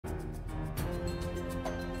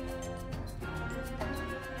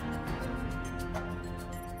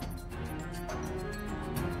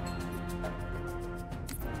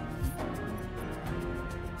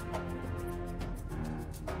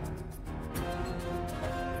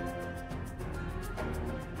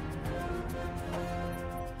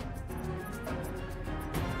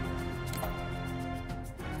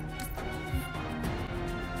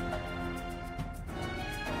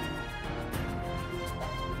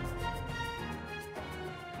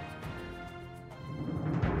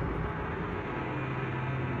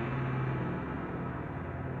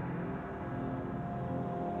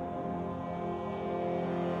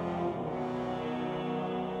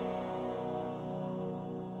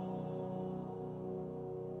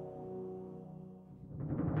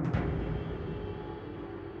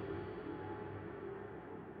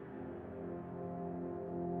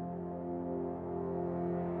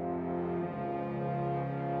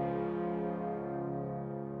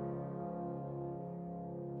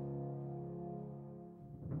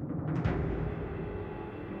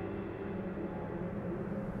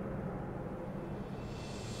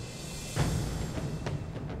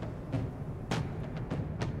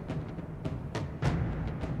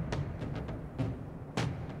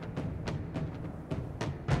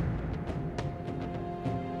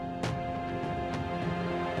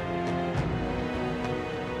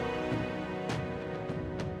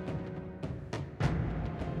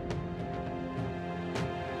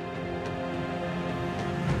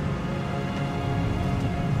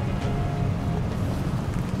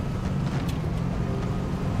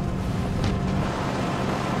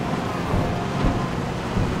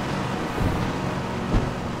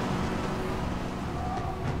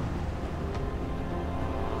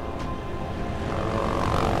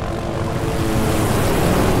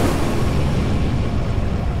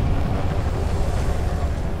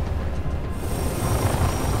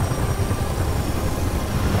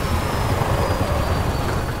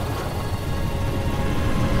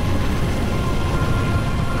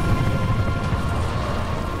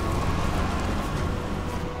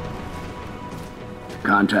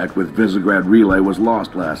Contact with Visegrad Relay was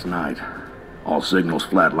lost last night. All signals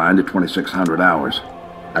flatlined at 2600 hours.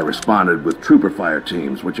 I responded with trooper fire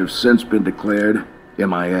teams, which have since been declared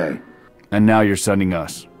MIA. And now you're sending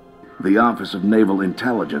us. The Office of Naval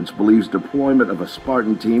Intelligence believes deployment of a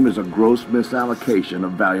Spartan team is a gross misallocation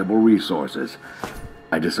of valuable resources.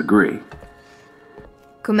 I disagree.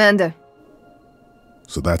 Commander.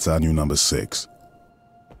 So that's our new number 6.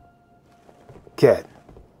 Cat,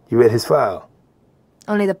 you read his file?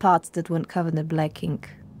 Only the parts that weren't covered in black ink.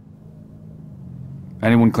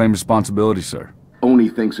 Anyone claim responsibility, sir? Oni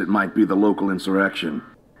thinks it might be the local insurrection.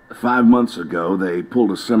 5 months ago, they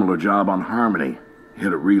pulled a similar job on Harmony.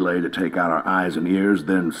 Hit a relay to take out our eyes and ears,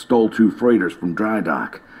 then stole 2 freighters from dry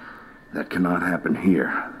dock. That cannot happen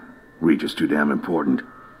here. Reach is too damn important.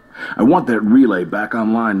 I want that relay back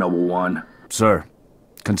online, Noble One. Sir,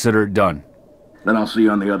 consider it done. Then I'll see you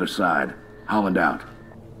on the other side. Holland out.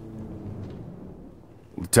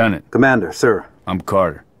 Lieutenant. Commander, sir. I'm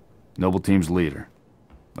Carter, Noble Team's leader.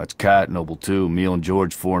 That's Cat, Noble 2, Emil and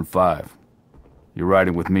George 4 and 5. You're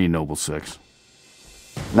riding with me, Noble 6.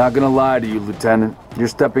 Not gonna lie to you, Lieutenant. You're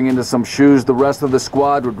stepping into some shoes the rest of the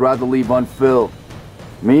squad would rather leave unfilled.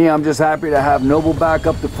 Me, I'm just happy to have Noble back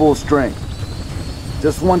up to full strength.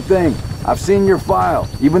 Just one thing, I've seen your file,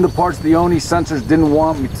 even the parts the Oni censors didn't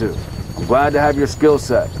want me to. I'm glad to have your skill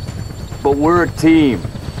set. But we're a team.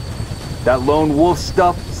 That lone wolf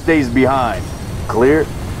stuff stays behind. Clear?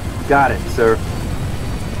 Got it, sir.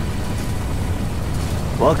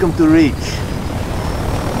 Welcome to Reach.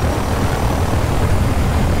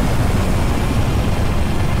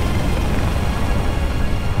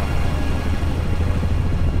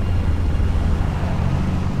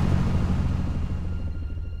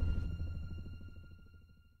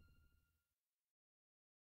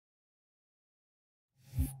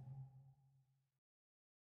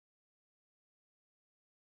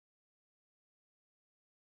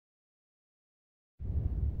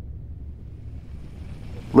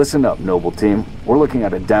 Listen up, Noble Team. We're looking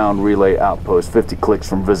at a downed relay outpost 50 clicks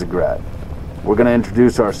from Visegrad. We're gonna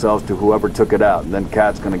introduce ourselves to whoever took it out, and then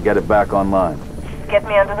Cat's gonna get it back online. Get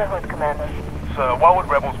me under the hood, Commander. Sir, why would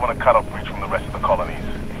rebels want to cut off Reach from the rest of the colonies?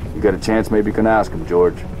 You got a chance, maybe you can ask him,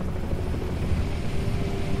 George.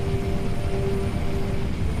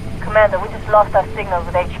 Commander, we just lost our signal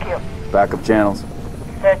with HQ. Backup channels?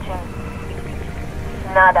 Searching.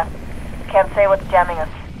 Nada. Can't say what's jamming us.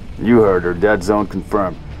 You heard her. Dead zone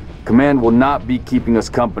confirmed. Command will not be keeping us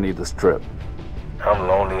company this trip. I'm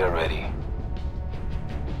lonely already.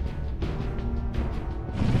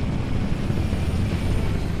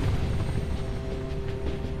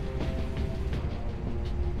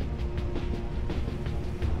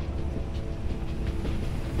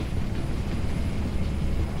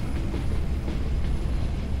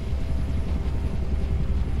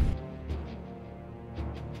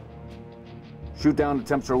 Shoot down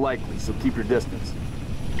attempts are likely, so keep your distance.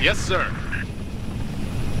 Yes, sir.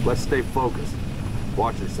 Let's stay focused.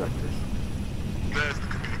 Watch your sectors. There's the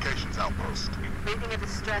communications outpost. Reading a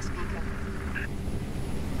distress beacon.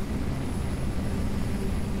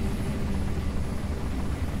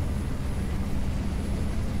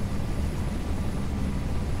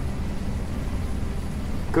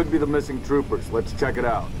 Could be the missing troopers. Let's check it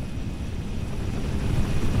out.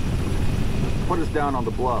 Put us down on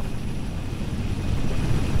the bluff.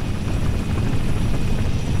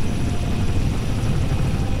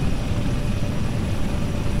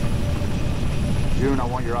 June, I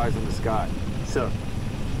want your eyes in the sky. Sir.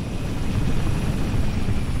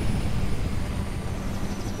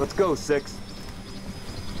 Let's go, 6.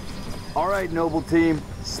 All right, Noble Team.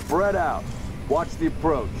 Spread out. Watch the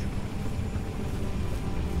approach.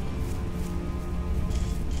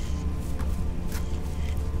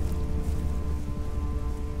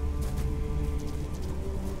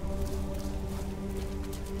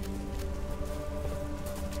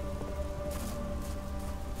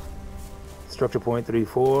 Structure point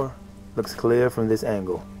 34 looks clear from this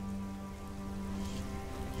angle.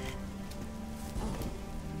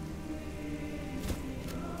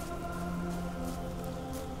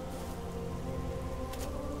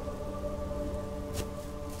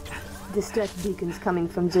 Distress beacon's coming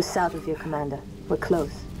from just south of your commander. We're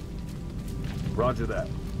close. Roger that.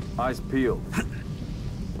 Eyes peeled.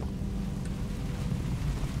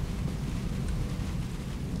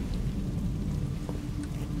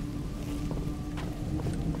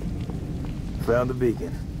 Found the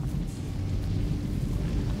beacon.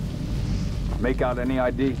 Make out any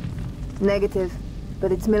ID? Negative,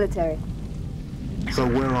 but it's military. So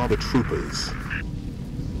where are the troopers?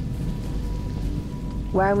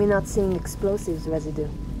 Why are we not seeing explosives residue?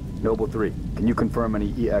 Noble 3, can you confirm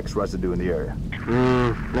any EX residue in the area?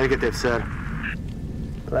 Negative, sir.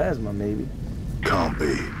 Plasma, maybe. Can't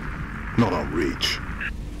be. Not on reach.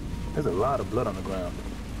 There's a lot of blood on the ground.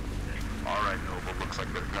 All right, Noble. Looks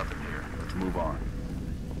like there's nothing here. Let's move on.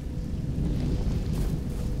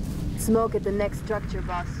 Smoke at the next structure,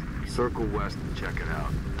 boss. Circle west and check it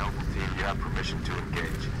out. Noble team, you have permission to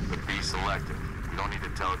engage, but be selective. We don't need to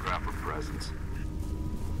telegraph our presence.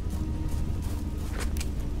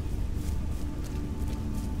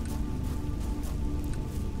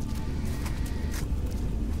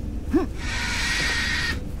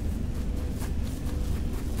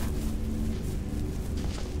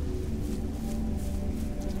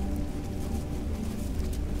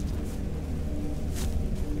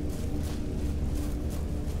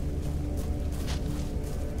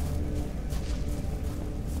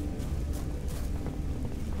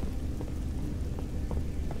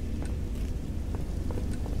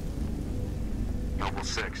 Noble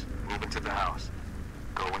 6, move into the house.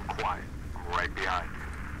 Go in quiet. I'm right behind you.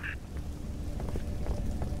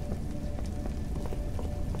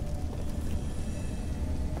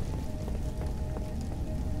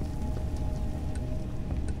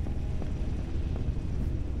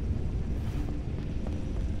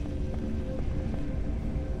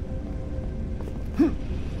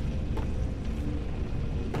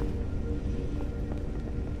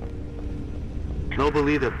 Noble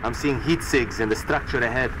leader, I'm seeing heat sigs in the structure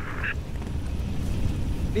ahead.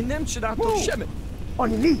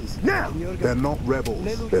 On your knees, now! They're not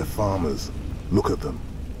rebels. They're farmers. Look at them.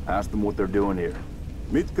 Ask them what they're doing here.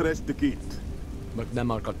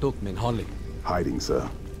 Hiding, sir.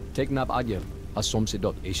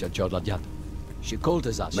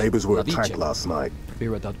 Neighbors were attacked last night.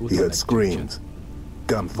 He heard screams.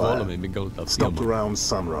 Gunfire. Stopped around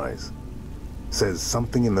sunrise. Says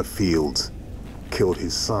something in the fields killed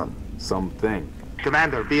his son. Something.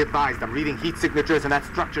 Commander, be advised, I'm reading heat signatures in that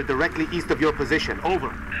structure directly east of your position.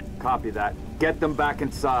 Over. Copy that. Get them back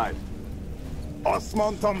inside.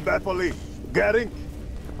 Osman tam Bepoli. Getting.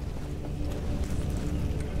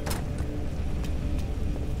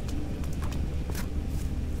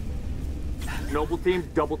 Noble team,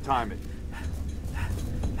 double time it.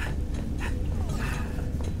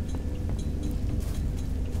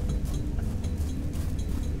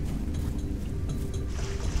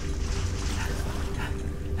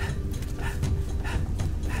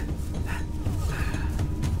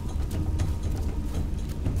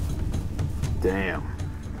 Damn.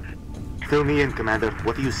 Fill me in, Commander.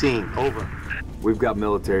 What are you seeing? Over. We've got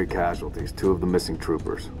military casualties, 2 of the missing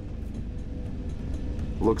troopers.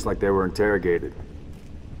 Looks like they were interrogated.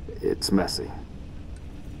 It's messy.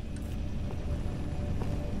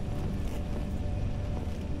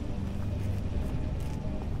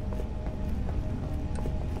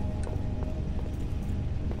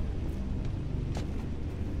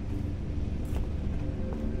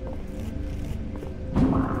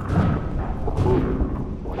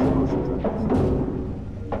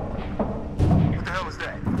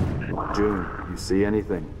 June, you see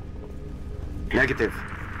anything? Negative.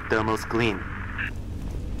 Thermal's clean.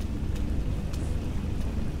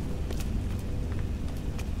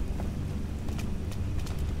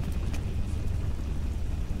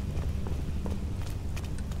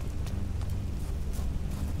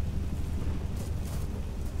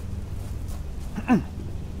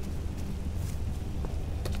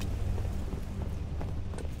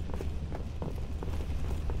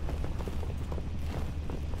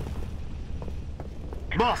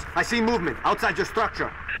 Boss, I see movement outside your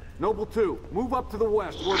structure. Noble 2, move up to the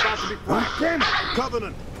west. We're about to be flanked. Damn it!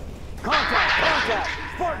 Covenant! Contact! Contact!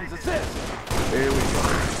 Spartans, assist! Here we go.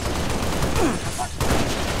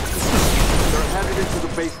 They're headed into the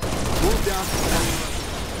basement. Move down to the left.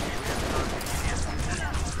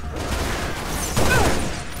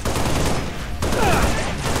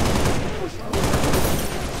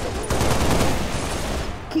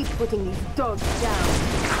 Keep putting these dogs down.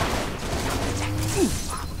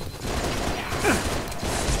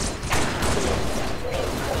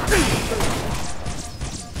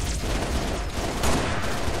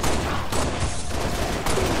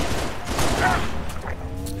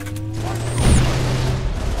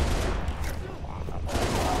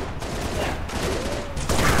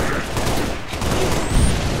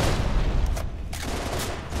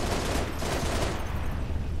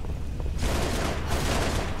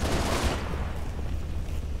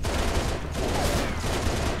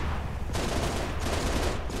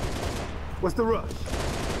 What's the rush?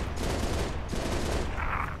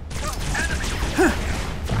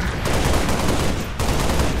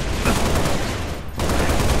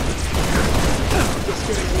 Just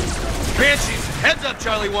getting Banshees, heads up,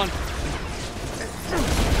 Charlie 1.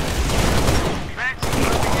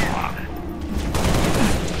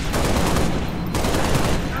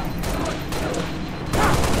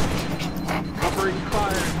 Covering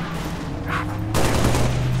fire.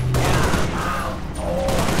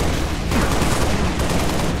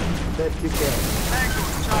 Let you go.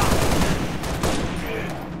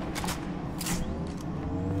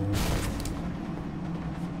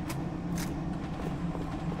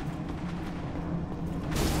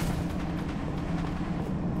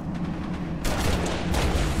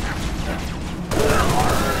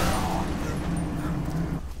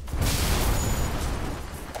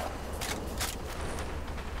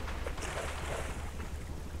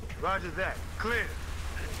 Roger that. Clear.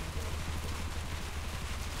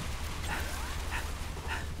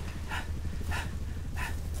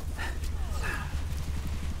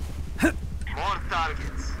 More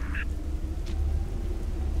targets.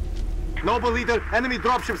 Noble leader, enemy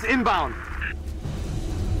dropships inbound.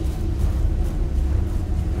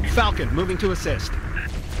 Falcon, moving to assist.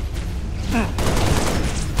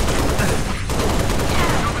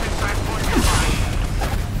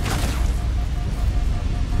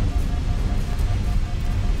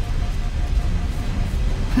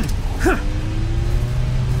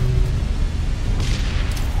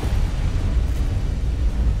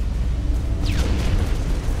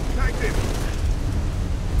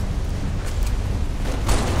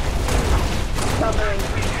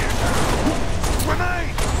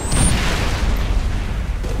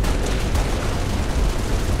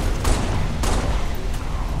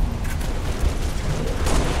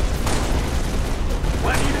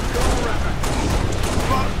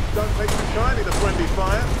 Don't take too kindly to friendly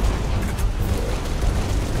fire.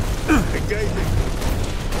 Engaging.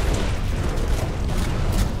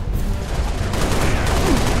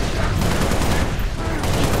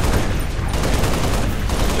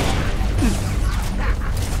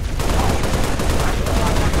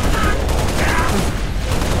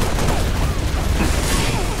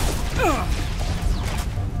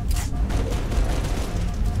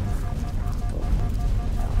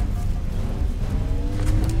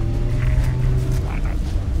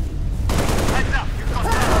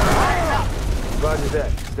 Roger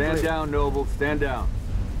that. Stand down, Noble. Stand down.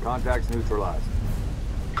 Contacts neutralized.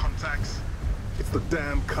 Contacts. It's the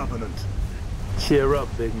damn Covenant. Cheer up,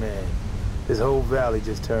 big man. This whole valley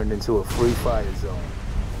just turned into a free fire zone.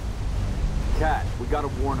 Cat, we gotta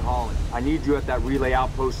warn Holland. I need you at that relay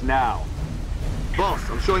outpost now. Boss,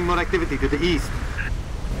 I'm showing more activity to the east.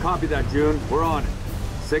 Copy that, June. We're on it.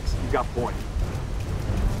 6, you got point.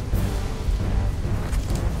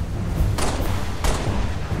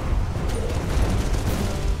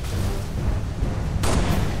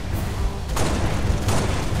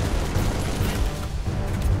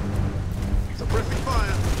 Suppressing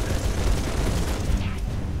fire.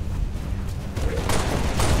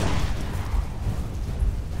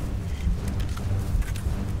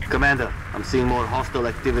 Commander, I'm seeing more hostile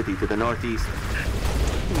activity to the northeast.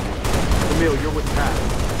 Emil, you're with Pat.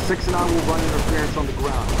 6 and I will run interference on the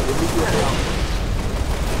ground. We'll meet you at the outpost.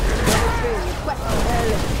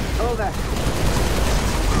 Over.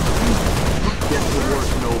 Get to work,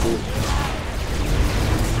 Noble.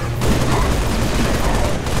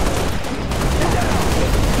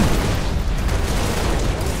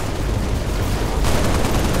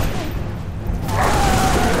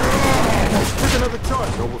 There's another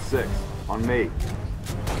charge. Noble 6, on me.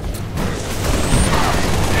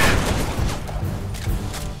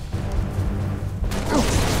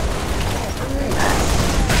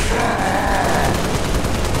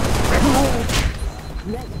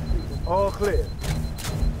 All clear.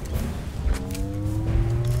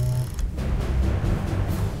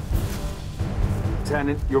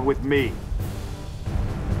 Lieutenant, you're with me.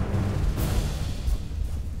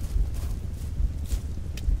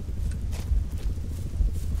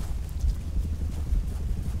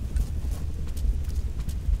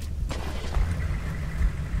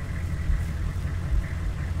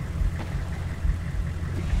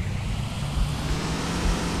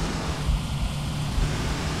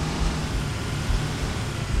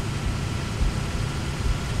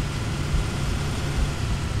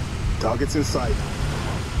 Targets in sight.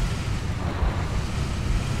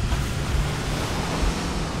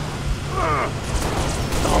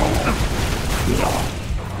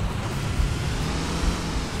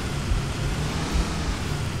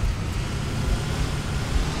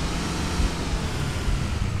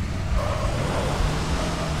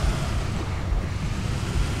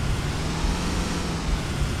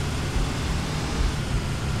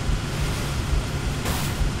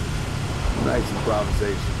 Nice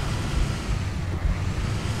improvisation.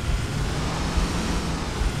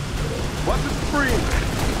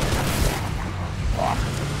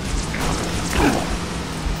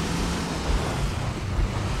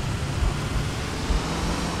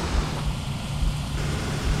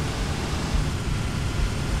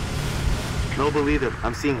 Noble leader,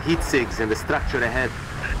 I'm seeing heat sigs in the structure ahead.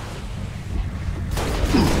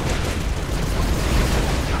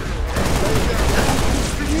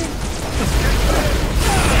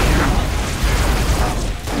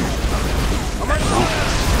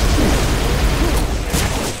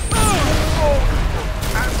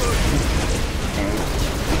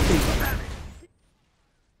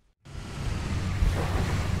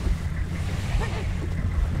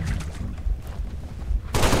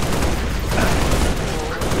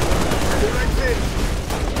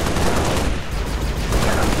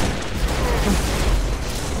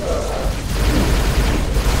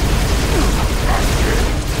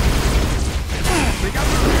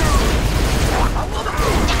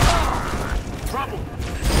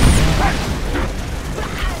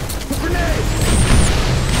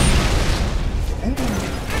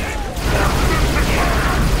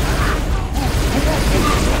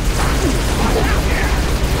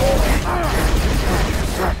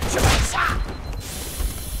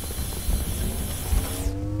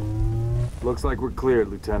 Looks like we're cleared,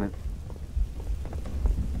 Lieutenant.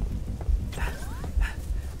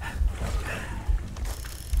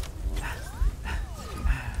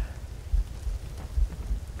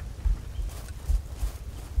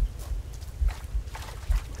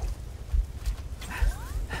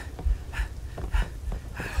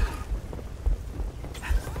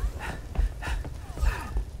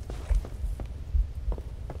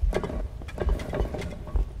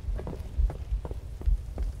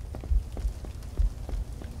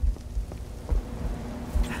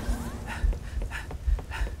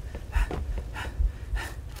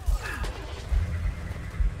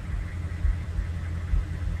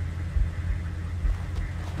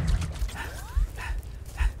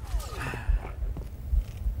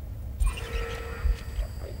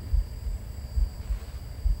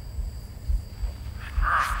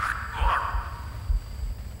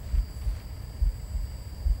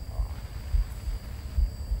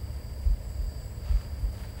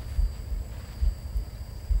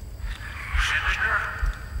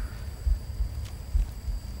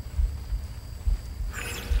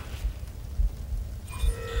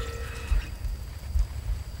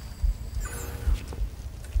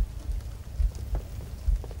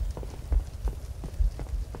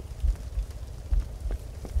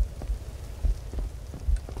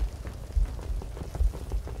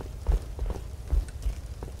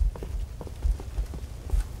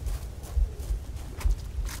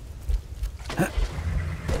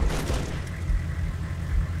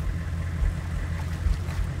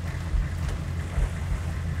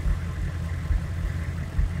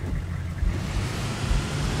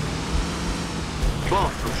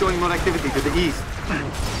 Boss, I'm showing more activity to the east.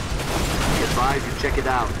 Advise you check it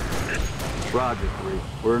out. Roger, 3.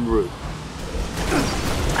 We're en route.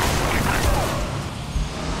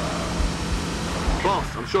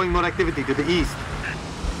 Boss, I'm showing more activity to the east.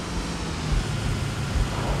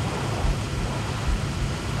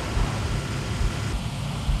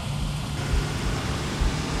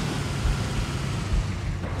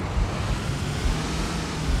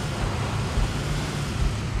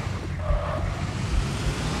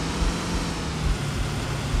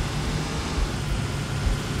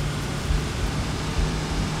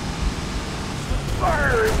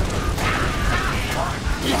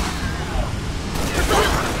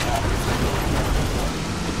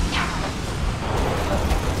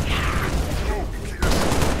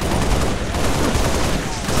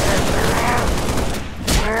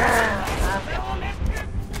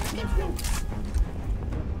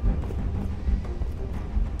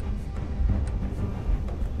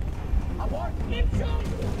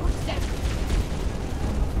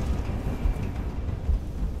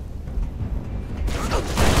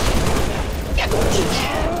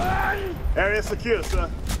 Area secure, sir.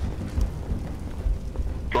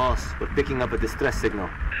 Boss, we're picking up a distress signal.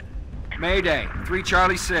 Mayday, 3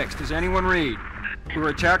 Charlie 6. Does anyone read? We were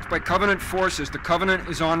attacked by Covenant forces. The Covenant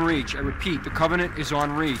is on reach. I repeat, the Covenant is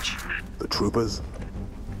on reach. The troopers?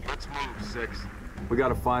 Let's move, 6. We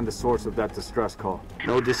gotta find the source of that distress call.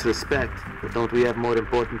 No disrespect, but don't we have more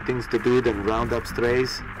important things to do than round up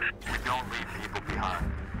strays? We don't leave people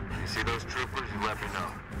behind. You see those troopers, you let me know.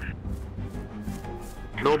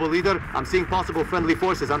 Noble leader, I'm seeing possible friendly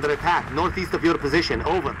forces under attack, northeast of your position.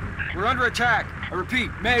 Over. We're under attack. I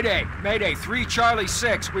repeat, Mayday. Mayday, 3 Charlie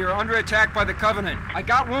 6. We are under attack by the Covenant. I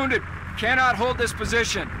got wounded. Cannot hold this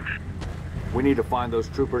position. We need to find those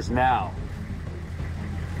troopers now.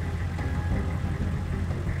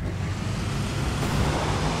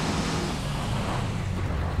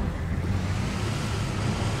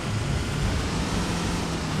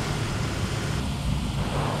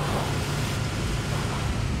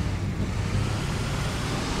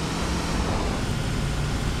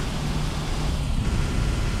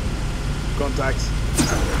 contacts.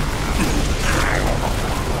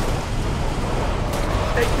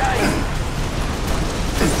 Stay tight.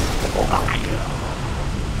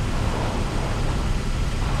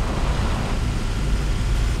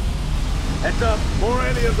 Heads up, more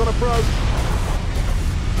aliens on approach.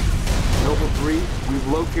 Noble 3, we've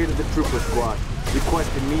located the trooper squad.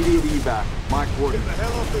 Request immediate evac. My coordinates.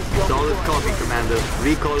 Solid copy, Commander.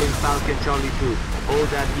 Recalling Falcon Charlie 2. Hold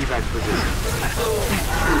that evac position.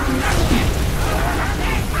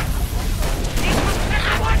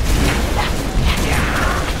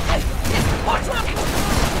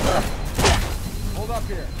 Hold up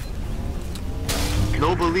here.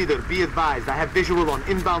 Noble Leader, be advised. I have visual on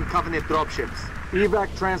inbound Covenant dropships.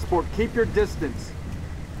 Evac transport, keep your distance.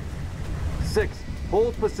 6,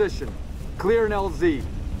 hold position. Clear an LZ.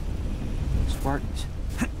 Spartans.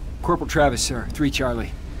 Corporal Travis, sir. 3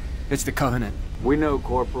 Charlie. It's the Covenant. We know,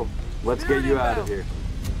 Corporal. Let's get you out of here.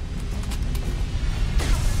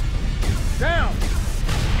 Down!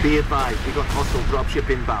 Be advised, we got hostile dropship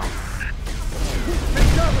inbound. Take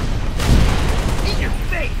cover! In your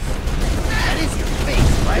face! That is your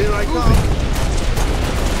face, right? Here I come.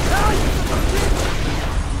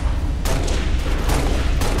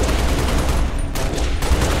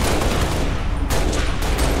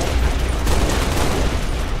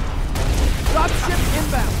 Dropship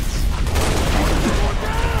inbound!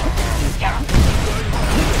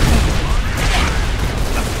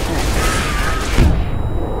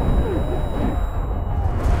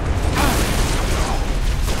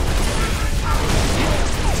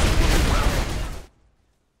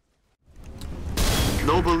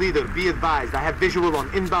 Noble Leader, be advised. I have visual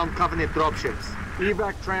on inbound Covenant dropships.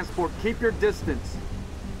 Evac transport, keep your distance.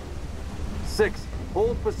 6,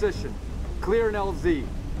 hold position. Clear an LZ.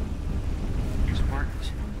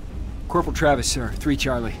 Spartans. Corporal Travis, sir. 3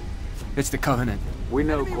 Charlie. It's the Covenant. We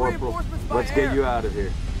know, Corporal. Let's get you out of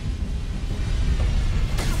here.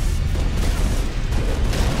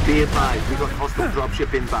 Be advised, we got hostile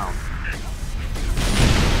dropship inbound.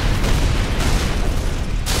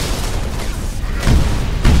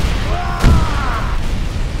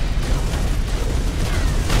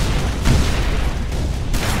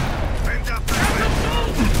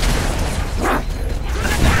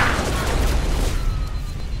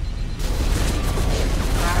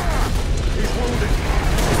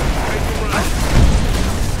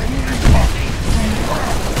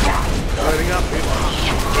 Lighting up, people.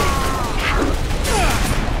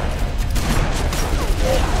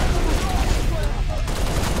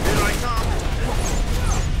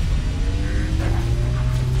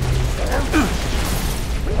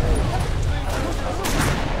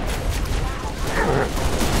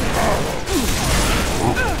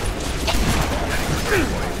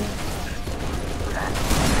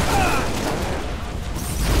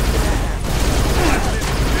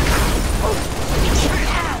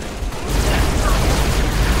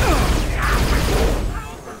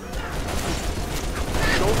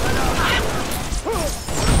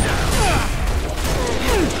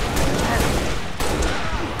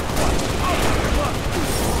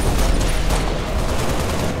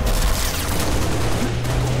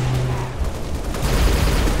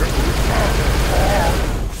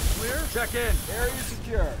 Check in. Area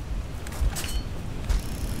secure.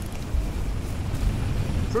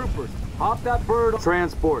 Troopers, hop that bird.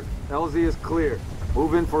 Transport. LZ is clear.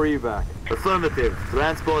 Move in for evac. Affirmative.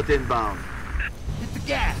 Transport inbound. Hit the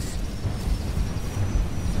gas!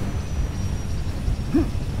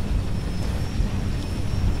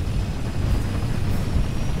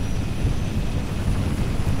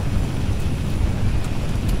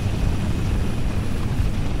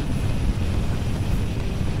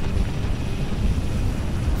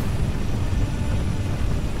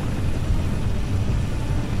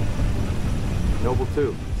 Noble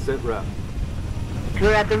 2, sit rep.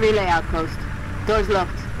 We're at the relay outpost. Doors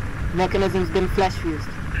locked. Mechanism's been flash fused.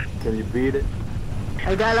 Can you beat it?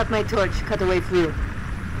 I'll dial up my torch, cut a way through.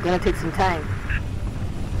 Gonna take some time.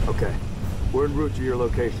 Okay. We're en route to your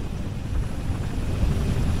location.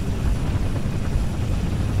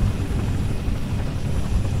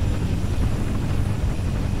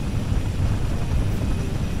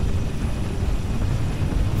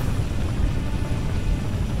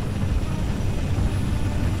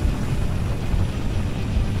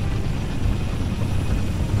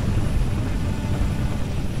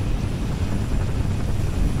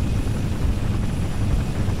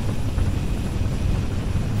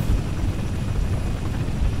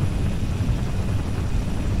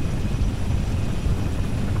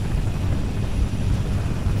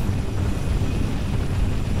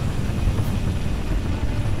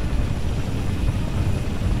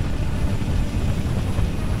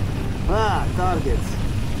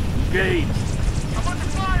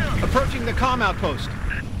 Approaching the comm outpost.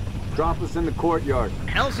 Drop us in the courtyard.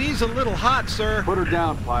 LZ's a little hot, sir. Put her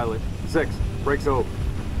down, pilot. 6. Breaks over.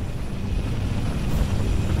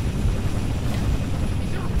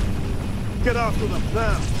 Get after them,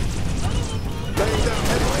 now! Laying down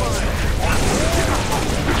heavy fire!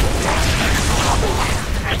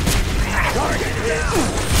 Target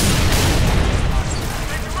down!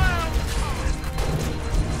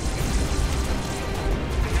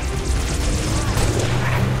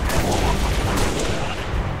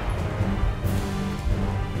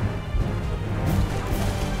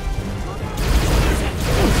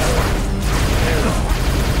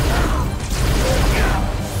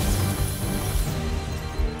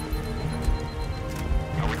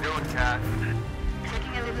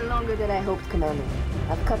 Taking a little longer than I hoped, Commander.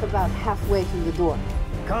 I've cut about halfway through the door.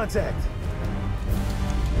 Contact!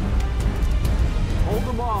 Hold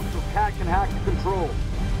them off so Cat can hack the control.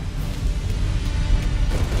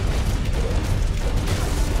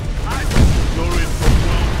 You're in for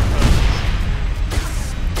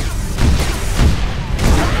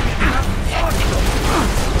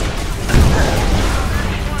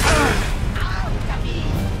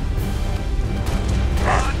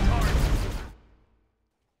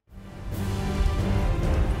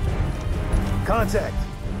Contact!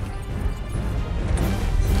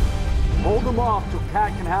 Hold them off so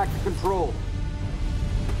Cat can hack the control.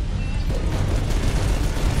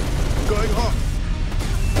 Going hot!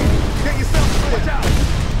 Get yourself clear! Watch out!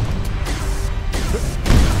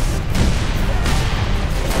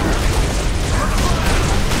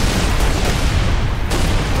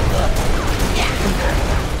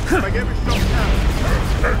 Make every shot count!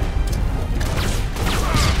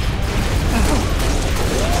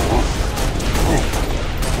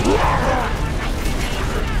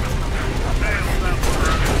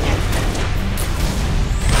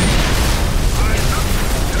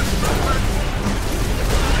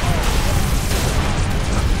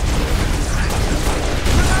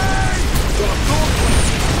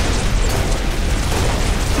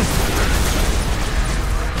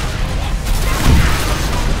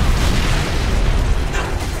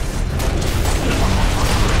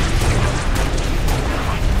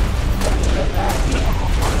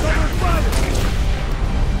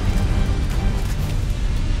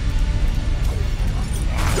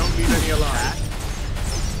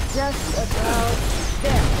 Just about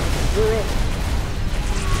there. We're in.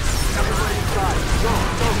 Everybody inside. Go,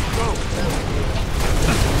 go, go.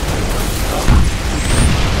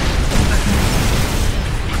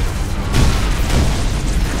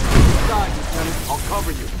 Inside, Lieutenant. I'll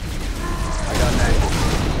cover you. I got an angle.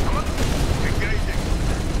 Engaging.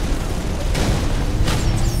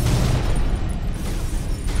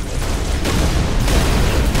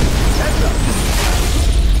 Heads up.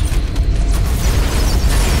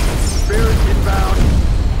 Spirit inbound.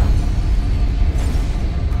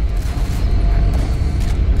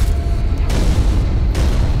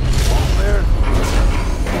 All clear.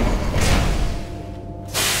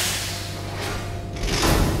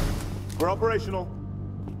 We're operational.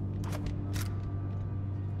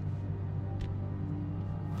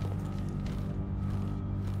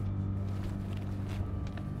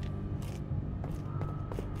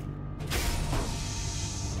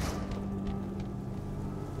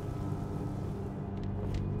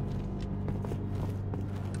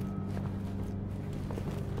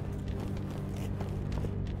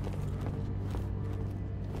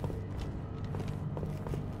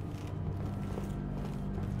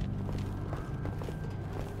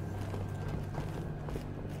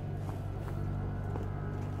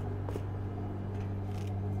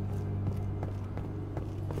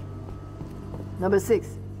 Number 6,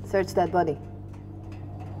 search that body.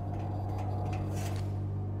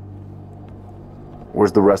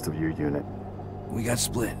 Where's the rest of your unit? We got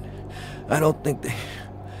split. I don't think they...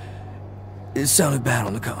 It sounded bad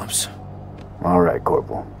on the comms. All right,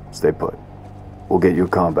 Corporal. Stay put. We'll get you a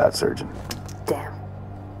combat surgeon. Damn.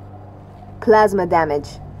 Plasma damage.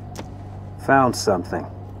 Found something.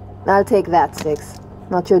 I'll take that, 6.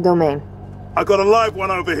 Not your domain. I got a live one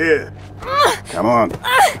over here. Come on.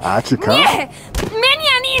 Archie, come. Nie!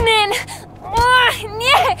 Menianinen!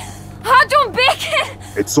 Nie! Hadon Bacon!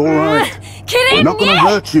 It's all right. We're not gonna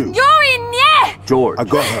hurt you. Yori, nie! George. I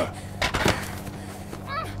got her.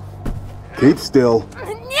 Keep still,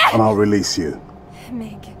 and I'll release you.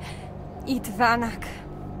 Meg. Eat Vanak.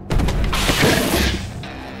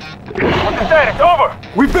 Understand, it's over!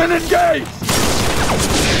 We've been engaged!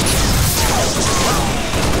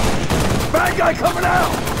 Bad guy coming out!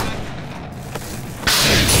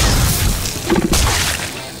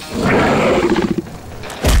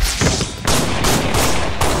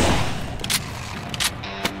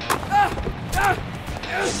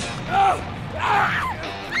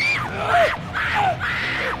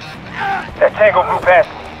 Tango grew past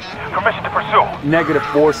me. Permission to pursue. Negative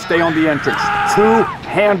 4, stay on the entrance. 2,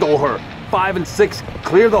 handle her. 5 and 6,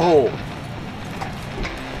 clear the hole.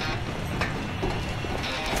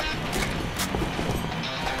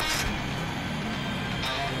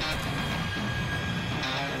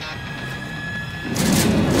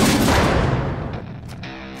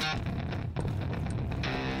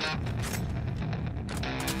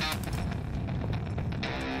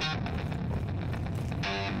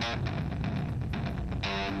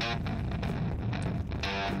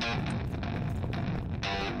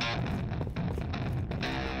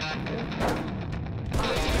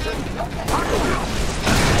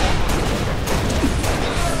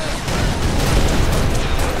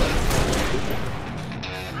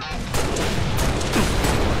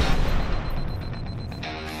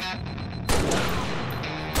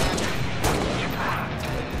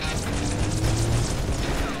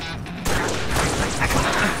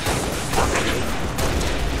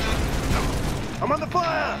 I'm under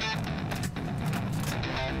fire!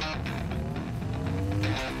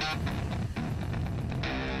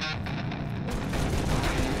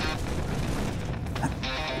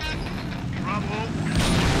 Trouble!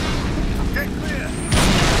 Get clear!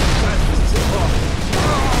 That's too hot.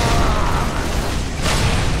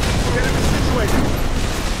 Get him situated!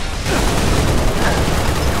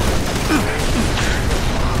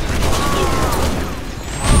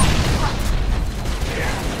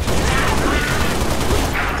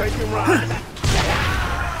 Take him right.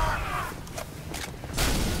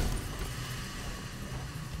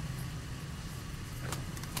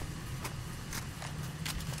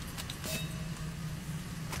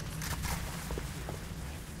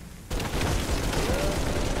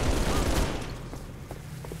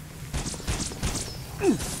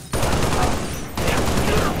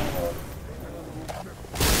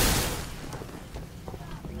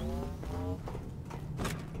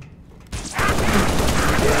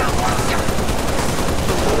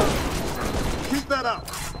 Keep that up.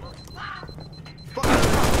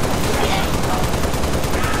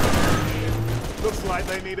 Looks like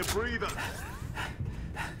they need a breather.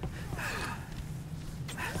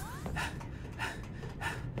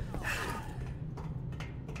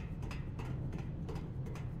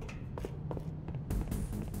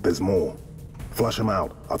 There's more. Flush them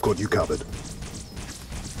out. I've got you covered.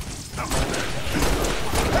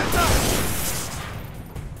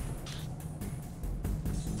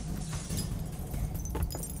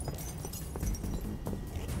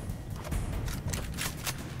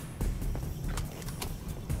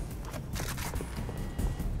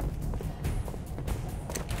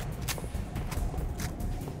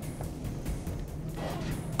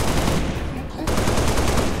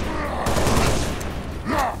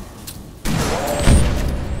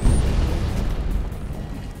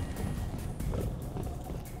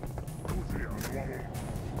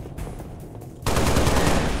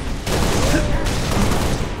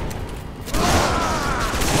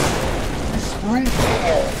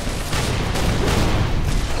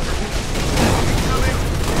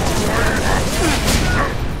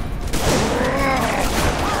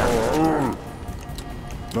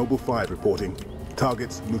 Noble 5 reporting.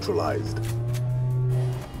 Targets neutralized.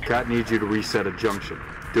 Cat needs you to reset a junction.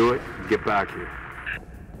 Do it, and get back here.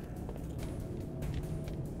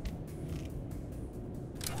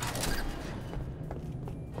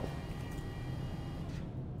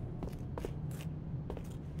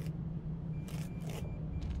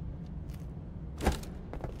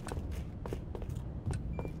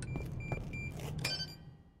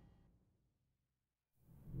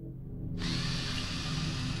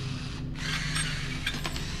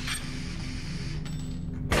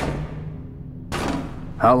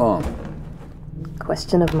 How long?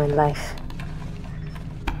 Question of my life.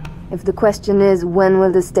 If the question is, when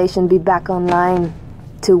will the station be back online?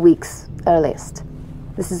 2 weeks, earliest.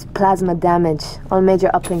 This is plasma damage. All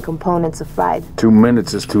major uplink components are fried. 2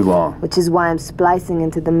 minutes is too long. Which is why I'm splicing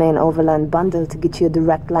into the main overland bundle to get you a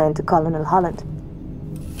direct line to Colonel Holland.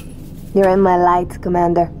 You're in my light,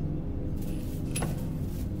 Commander.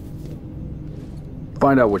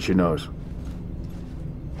 Find out what she knows.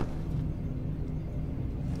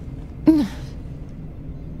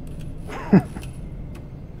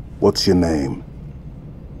 What's your name?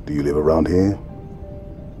 Do you live around here?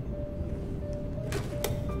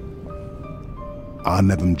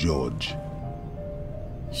 Arnevim George.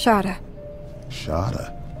 Shara.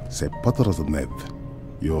 Shara? C'est pas Nev.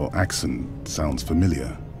 Your accent sounds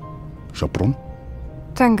familiar. Chapron?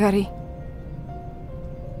 Tangari.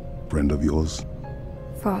 Friend of yours?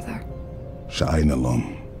 Father.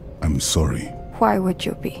 Sha'ainalom. I'm sorry. Why would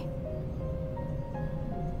you be?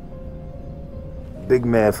 Big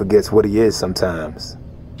man forgets what he is sometimes.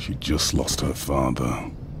 She just lost her father.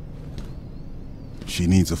 She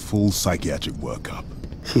needs a full psychiatric workup.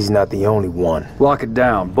 She's not the only one. Lock it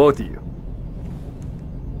down, both of you.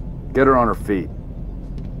 Get her on her feet.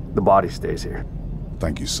 The body stays here.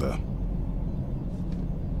 Thank you, sir.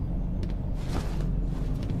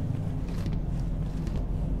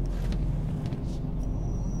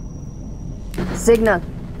 Signal.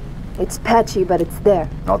 It's patchy, but it's there.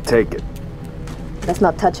 I'll take it. Let's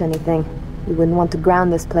not touch anything. We wouldn't want to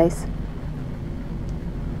ground this place.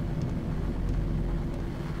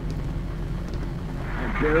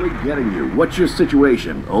 I'm barely getting you. What's your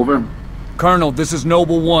situation? Over? Colonel, this is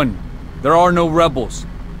Noble 1. There are no rebels.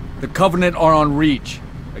 The Covenant are on Reach.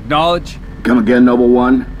 Acknowledge? Come again, Noble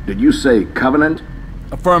 1. Did you say Covenant?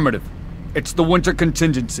 Affirmative. It's the winter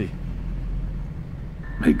contingency.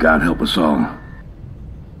 May God help us all.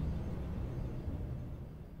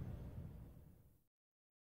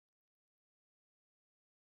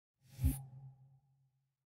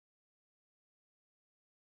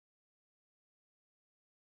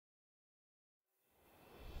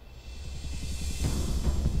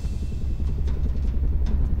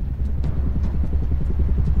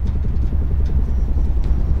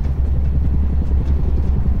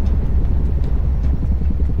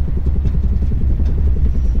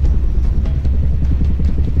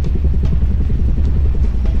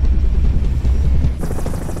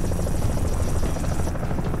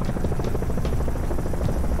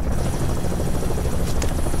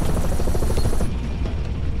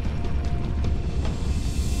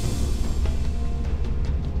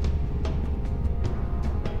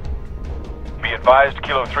 Advised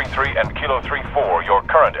Kilo 3-3 and Kilo 3-4, your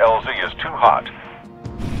current LZ is too hot.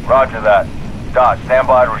 Roger that. Dot, stand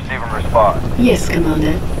by to receive and respond. Yes,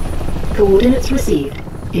 Commander. Coordinates received.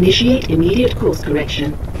 Initiate immediate course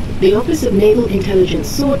correction. The Office of Naval Intelligence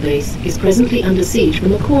Sword Base is presently under siege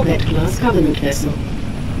from a Corvette-class Covenant vessel.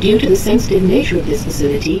 Due to the sensitive nature of this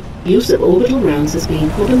facility, use of orbital rounds has been,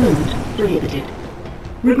 for the moment, prohibited.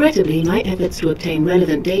 Regrettably, my efforts to obtain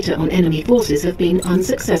relevant data on enemy forces have been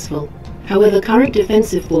unsuccessful. However, current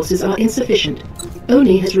defensive forces are insufficient.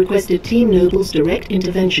 ONI has requested Team Noble's direct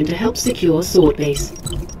intervention to help secure Sword Base.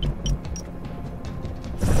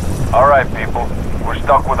 All right, people. We're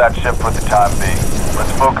stuck with that ship for the time being.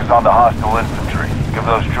 Let's focus on the hostile infantry. Give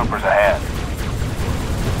those troopers a hand.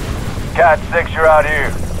 Cat 6, you're out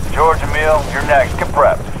here. George, Emil, you're next. Get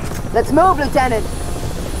prepped. Let's move, Lieutenant!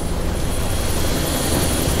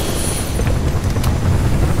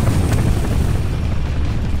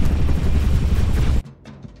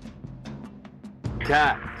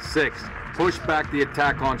 Cat 6, push back the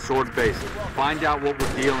attack on Sword Base. Find out what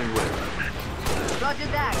we're dealing with. Roger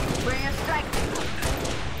that. Bring a strike.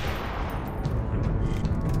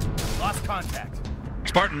 Lost contact.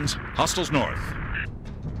 Spartans, hostiles north.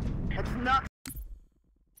 Let's not